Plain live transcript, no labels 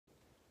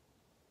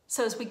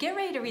So as we get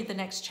ready to read the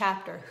next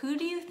chapter, who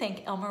do you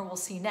think Elmer will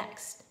see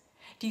next?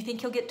 Do you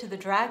think he'll get to the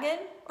dragon,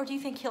 or do you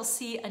think he'll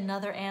see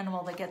another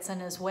animal that gets in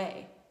his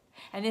way?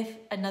 And if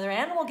another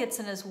animal gets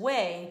in his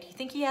way, do you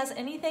think he has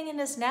anything in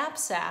his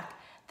knapsack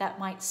that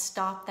might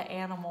stop the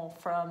animal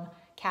from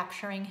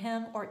capturing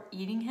him or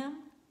eating him?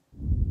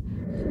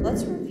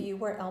 Let's review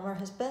where Elmer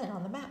has been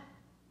on the map.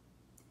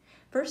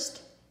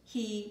 First,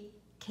 he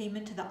came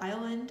into the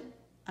island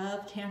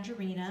of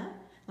Tangerina,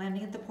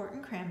 landing at the port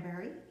in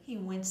Cranberry. He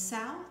went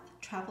south,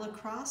 traveled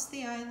across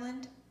the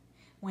island,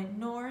 went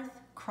north,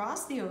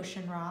 crossed the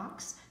ocean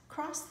rocks,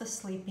 crossed the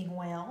sleeping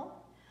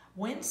whale,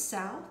 went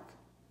south,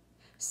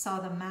 saw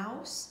the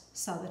mouse,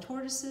 saw the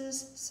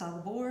tortoises, saw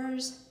the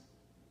boars,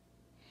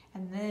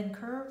 and then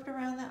curved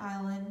around the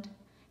island,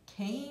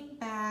 came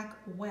back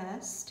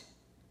west,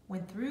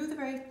 went through the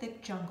very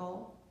thick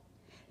jungle.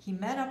 He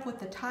met up with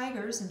the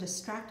tigers and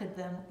distracted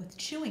them with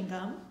chewing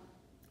gum.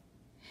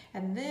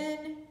 And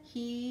then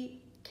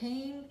he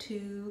came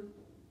to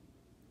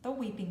the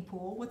weeping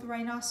pool with the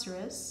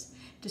rhinoceros,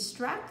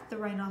 distracted the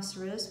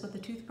rhinoceros with a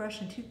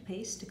toothbrush and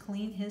toothpaste to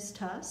clean his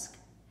tusk,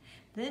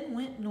 then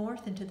went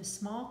north into the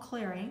small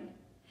clearing,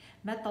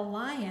 met the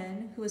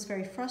lion, who was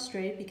very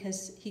frustrated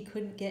because he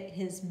couldn't get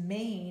his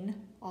mane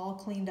all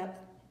cleaned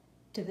up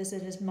to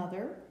visit his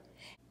mother.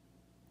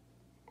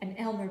 And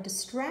Elmer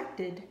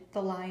distracted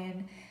the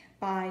lion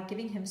by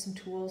giving him some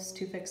tools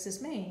to fix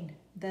his mane,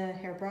 the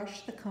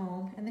hairbrush, the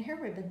comb, and the hair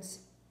ribbons.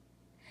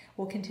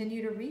 We'll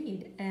continue to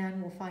read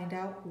and we'll find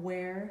out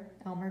where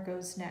Elmer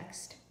goes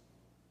next.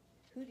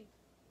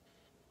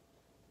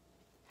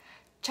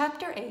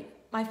 Chapter 8,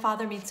 My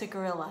Father Meets a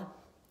Gorilla.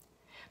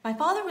 My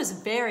father was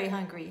very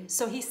hungry,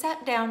 so he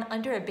sat down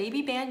under a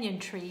baby banyan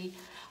tree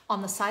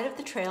on the side of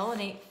the trail and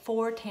ate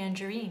 4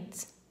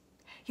 tangerines.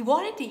 He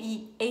wanted to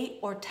eat 8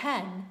 or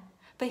 10,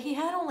 but he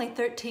had only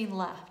 13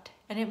 left,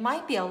 and it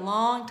might be a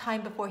long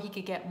time before he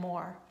could get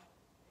more.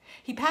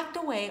 He packed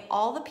away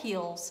all the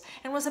peels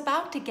and was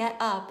about to get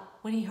up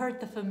when he heard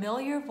the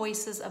familiar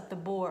voices of the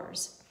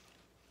boars.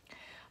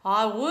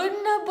 "I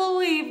wouldn't have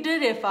believed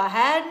it if I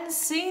hadn't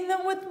seen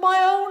them with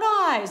my own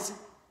eyes,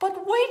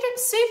 but wait and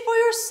see for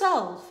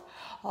yourself.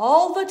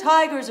 All the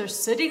tigers are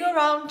sitting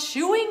around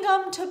chewing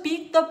gum to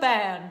beat the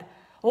band.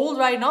 Old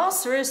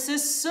Rhinoceros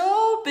is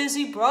so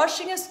busy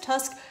brushing his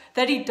tusk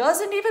that he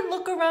doesn't even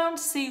look around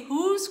to see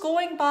who's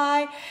going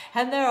by,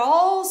 and they're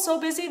all so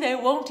busy they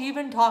won't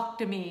even talk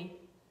to me."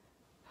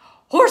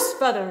 "Horse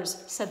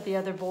feathers," said the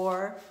other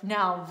boar,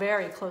 now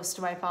very close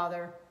to my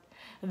father.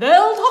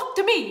 "They'll talk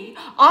to me.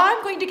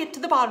 I'm going to get to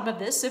the bottom of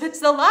this if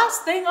it's the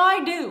last thing I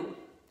do."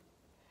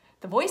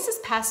 The voices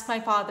passed my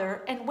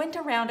father and went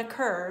around a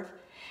curve,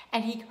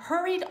 and he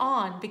hurried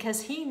on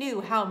because he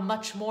knew how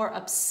much more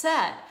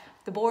upset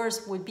the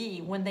boars would be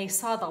when they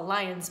saw the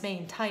lion's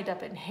mane tied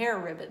up in hair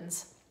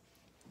ribbons.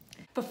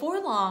 Before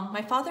long,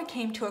 my father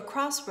came to a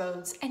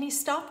crossroads and he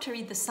stopped to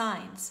read the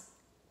signs.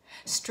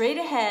 Straight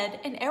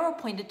ahead, an arrow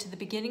pointed to the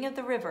beginning of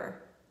the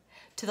river.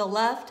 To the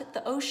left,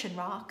 the ocean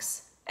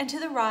rocks, and to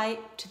the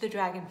right, to the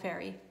dragon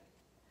ferry.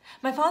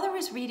 My father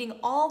was reading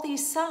all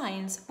these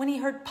signs when he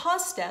heard paw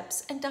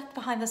steps and ducked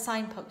behind the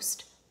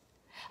signpost.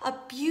 A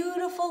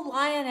beautiful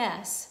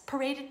lioness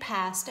paraded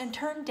past and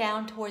turned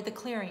down toward the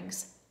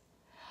clearings.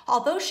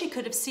 Although she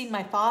could have seen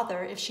my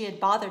father if she had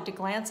bothered to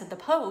glance at the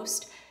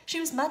post, she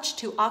was much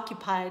too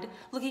occupied,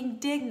 looking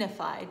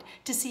dignified,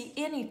 to see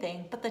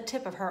anything but the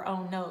tip of her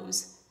own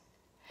nose.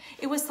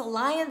 It was the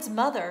lion's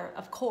mother,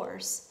 of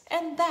course,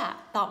 and that,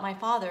 thought my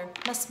father,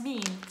 must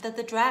mean that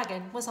the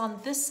dragon was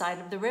on this side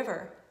of the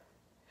river.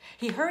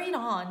 He hurried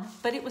on,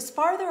 but it was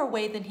farther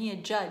away than he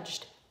had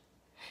judged.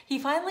 He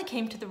finally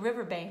came to the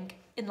riverbank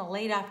in the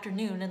late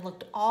afternoon and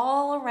looked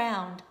all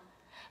around,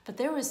 but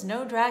there was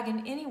no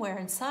dragon anywhere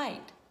in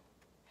sight.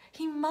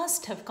 He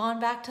must have gone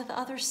back to the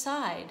other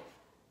side.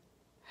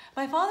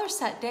 My father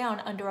sat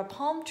down under a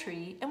palm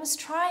tree and was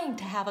trying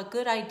to have a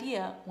good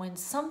idea when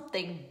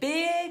something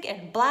big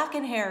and black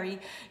and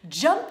hairy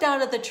jumped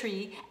out of the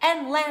tree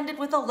and landed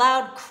with a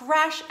loud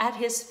crash at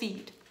his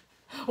feet.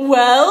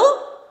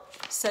 "Well?"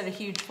 said a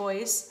huge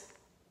voice.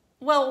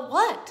 "Well,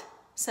 what?"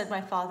 said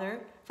my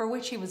father, for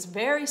which he was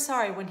very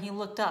sorry when he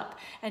looked up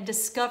and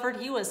discovered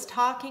he was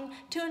talking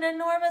to an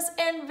enormous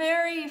and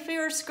very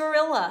fierce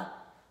gorilla.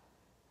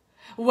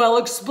 "Well,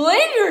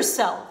 explain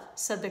yourself,"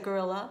 said the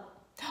gorilla.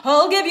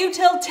 "I'll give you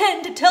till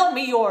 10 to tell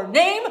me your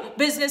name,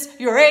 business,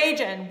 your age,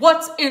 and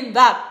what's in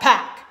that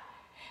pack."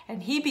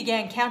 And he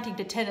began counting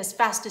to 10 as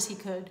fast as he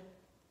could.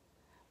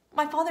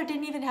 My father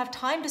didn't even have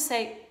time to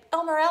say,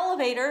 "Elmer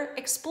Elevator,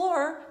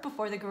 Explorer,"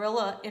 before the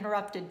gorilla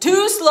interrupted.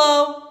 "Too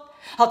slow!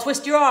 I'll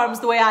twist your arms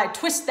the way I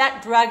twist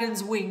that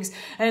dragon's wings,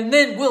 and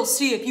then we'll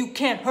see if you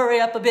can't hurry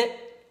up a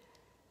bit."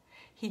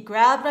 He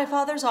grabbed my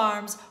father's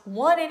arms,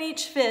 one in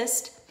each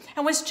fist,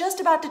 and was just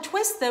about to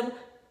twist them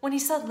when he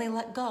suddenly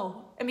let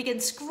go and began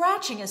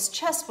scratching his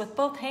chest with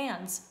both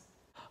hands.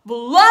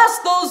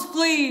 "Blast those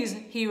fleas!"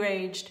 he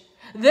raged.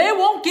 "They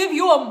won't give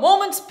you a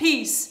moment's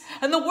peace,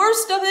 and the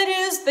worst of it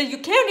is that you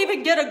can't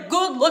even get a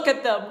good look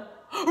at them.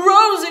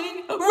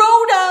 Rosie,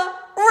 Rhoda,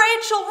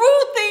 Rachel,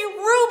 Ruthie,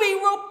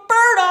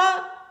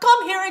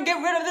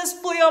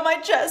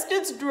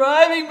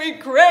 driving me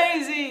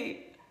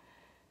crazy."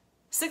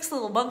 6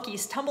 little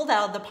monkeys tumbled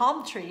out of the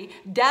palm tree,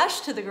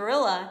 dashed to the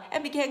gorilla,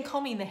 and began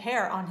combing the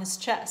hair on his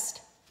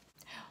chest.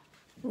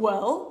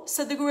 "Well,"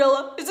 said the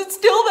gorilla, "is it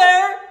still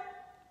there?"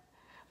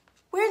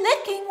 We're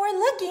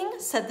looking,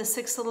 said the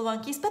 6 little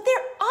monkeys, "but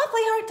they're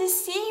awfully hard to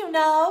see, you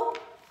know."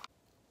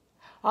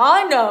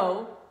 "I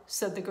know,"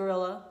 said the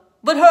gorilla,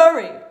 "but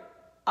hurry,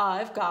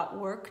 I've got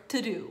work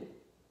to do."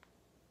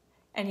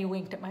 And he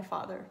winked at my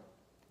father.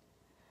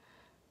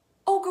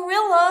 "Oh,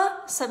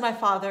 gorilla," said my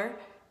father,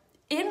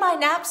 "in my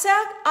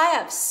knapsack, I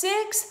have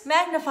 6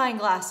 magnifying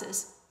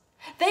glasses.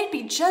 They'd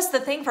be just the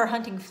thing for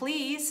hunting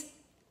fleas."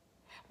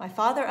 My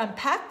father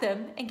unpacked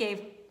them and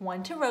gave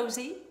 1 to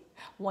Rosie,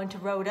 1 to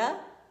Rhoda,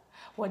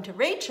 1 to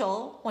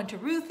Rachel, 1 to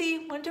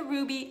Ruthie, 1 to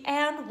Ruby,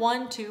 and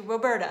 1 to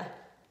Roberta.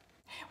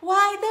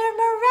 "Why,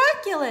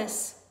 they're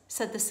miraculous,"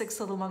 said the 6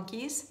 little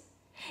monkeys.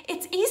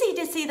 "It's easy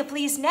to see the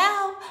fleas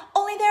now,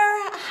 only there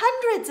are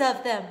hundreds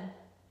of them."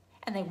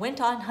 And they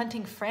went on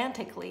hunting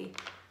frantically.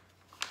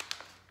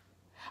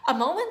 A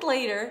moment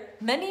later,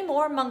 many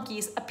more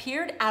monkeys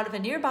appeared out of a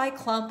nearby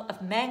clump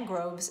of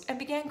mangroves and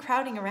began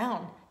crowding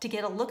around to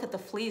get a look at the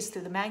fleas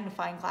through the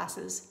magnifying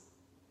glasses.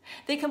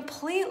 They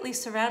completely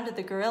surrounded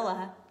the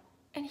gorilla,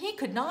 and he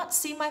could not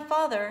see my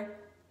father,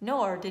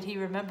 nor did he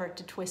remember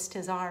to twist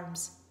his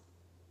arms.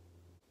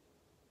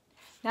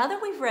 Now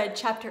that we've read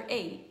chapter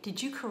 8,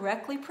 did you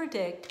correctly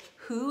predict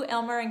who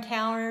Elmer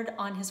encountered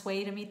on his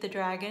way to meet the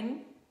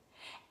dragon?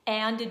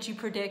 And did you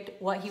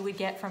predict what he would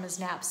get from his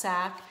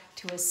knapsack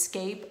to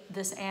escape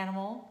this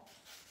animal?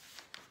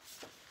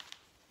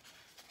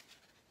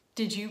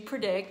 Did you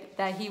predict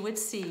that he would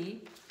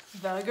see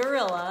the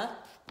gorilla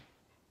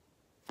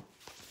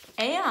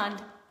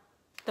and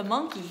the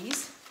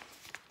monkeys?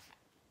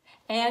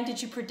 And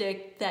did you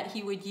predict that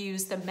he would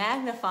use the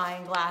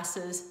magnifying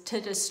glasses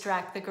to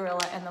distract the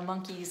gorilla and the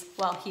monkeys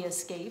while he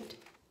escaped?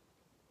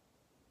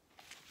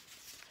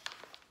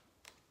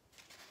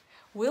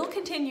 We'll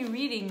continue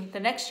reading the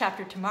next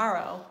chapter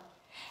tomorrow,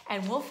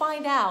 and we'll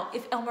find out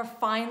if Elmer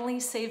finally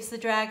saves the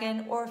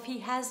dragon or if he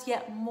has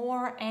yet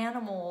more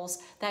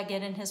animals that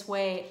get in his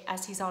way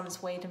as he's on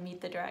his way to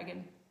meet the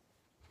dragon.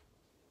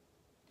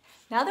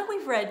 Now that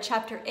we've read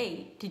chapter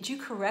 8, did you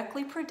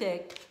correctly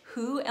predict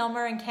who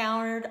Elmer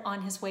encountered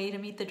on his way to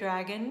meet the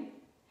dragon?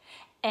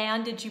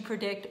 And did you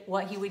predict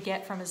what he would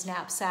get from his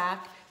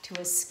knapsack to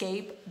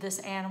escape this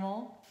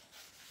animal?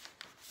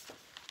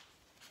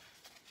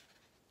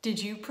 Did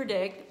you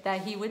predict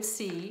that he would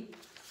see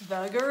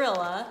the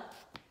gorilla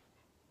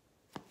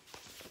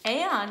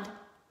and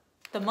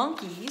the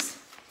monkeys?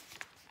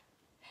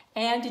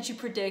 And did you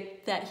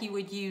predict that he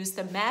would use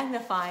the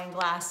magnifying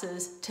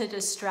glasses to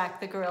distract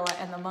the gorilla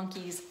and the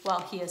monkeys while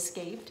he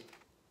escaped?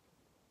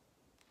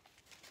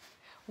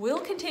 We'll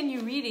continue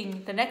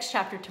reading the next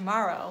chapter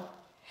tomorrow,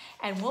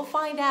 and we'll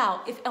find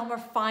out if Elmer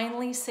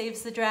finally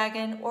saves the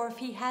dragon or if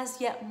he has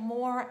yet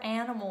more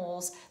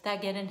animals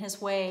that get in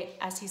his way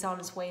as he's on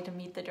his way to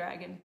meet the dragon.